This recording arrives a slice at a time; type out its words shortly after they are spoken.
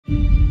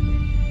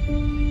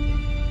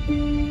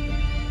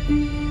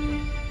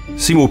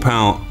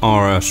Seymourpowell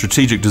are a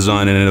strategic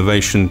design and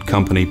innovation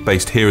company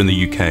based here in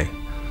the UK.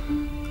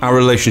 Our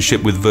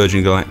relationship with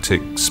Virgin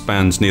Galactic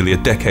spans nearly a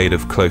decade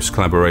of close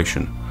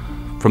collaboration.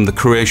 From the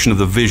creation of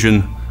the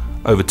vision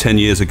over 10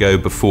 years ago,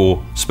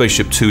 before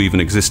Spaceship 2 even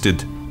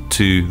existed,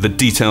 to the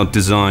detailed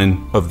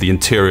design of the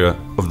interior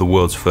of the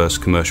world's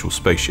first commercial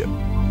spaceship.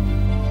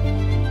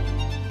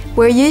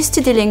 We're used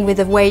to dealing with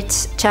the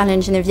weight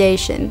challenge in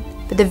aviation,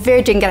 but the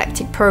Virgin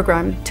Galactic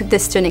program took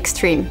this to an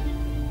extreme.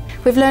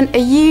 We've learned a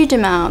huge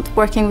amount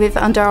working with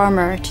Under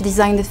Armour to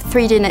design the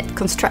 3D net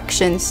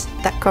constructions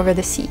that cover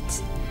the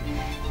seats.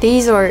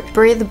 These are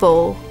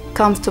breathable,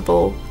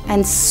 comfortable,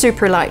 and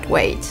super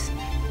lightweight.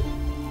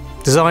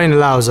 Design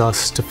allows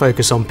us to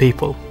focus on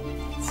people,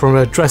 from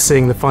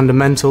addressing the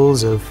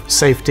fundamentals of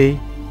safety,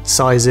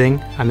 sizing,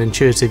 and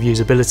intuitive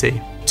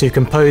usability, to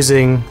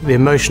composing the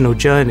emotional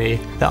journey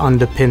that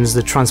underpins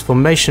the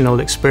transformational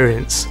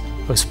experience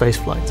of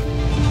spaceflight.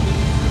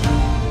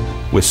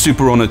 We're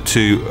super honoured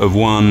to have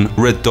won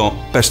Red Dot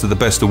Best of the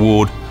Best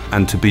award,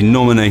 and to be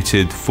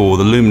nominated for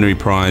the Luminary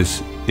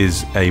prize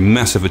is a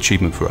massive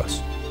achievement for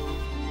us.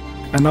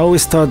 And I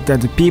always thought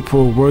that the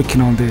people working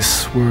on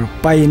this were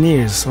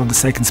pioneers of the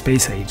second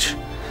space age.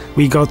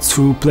 We got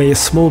to play a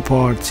small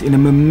part in a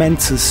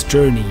momentous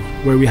journey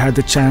where we had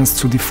the chance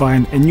to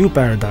define a new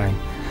paradigm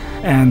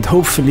and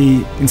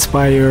hopefully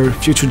inspire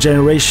future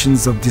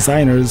generations of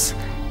designers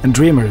and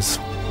dreamers.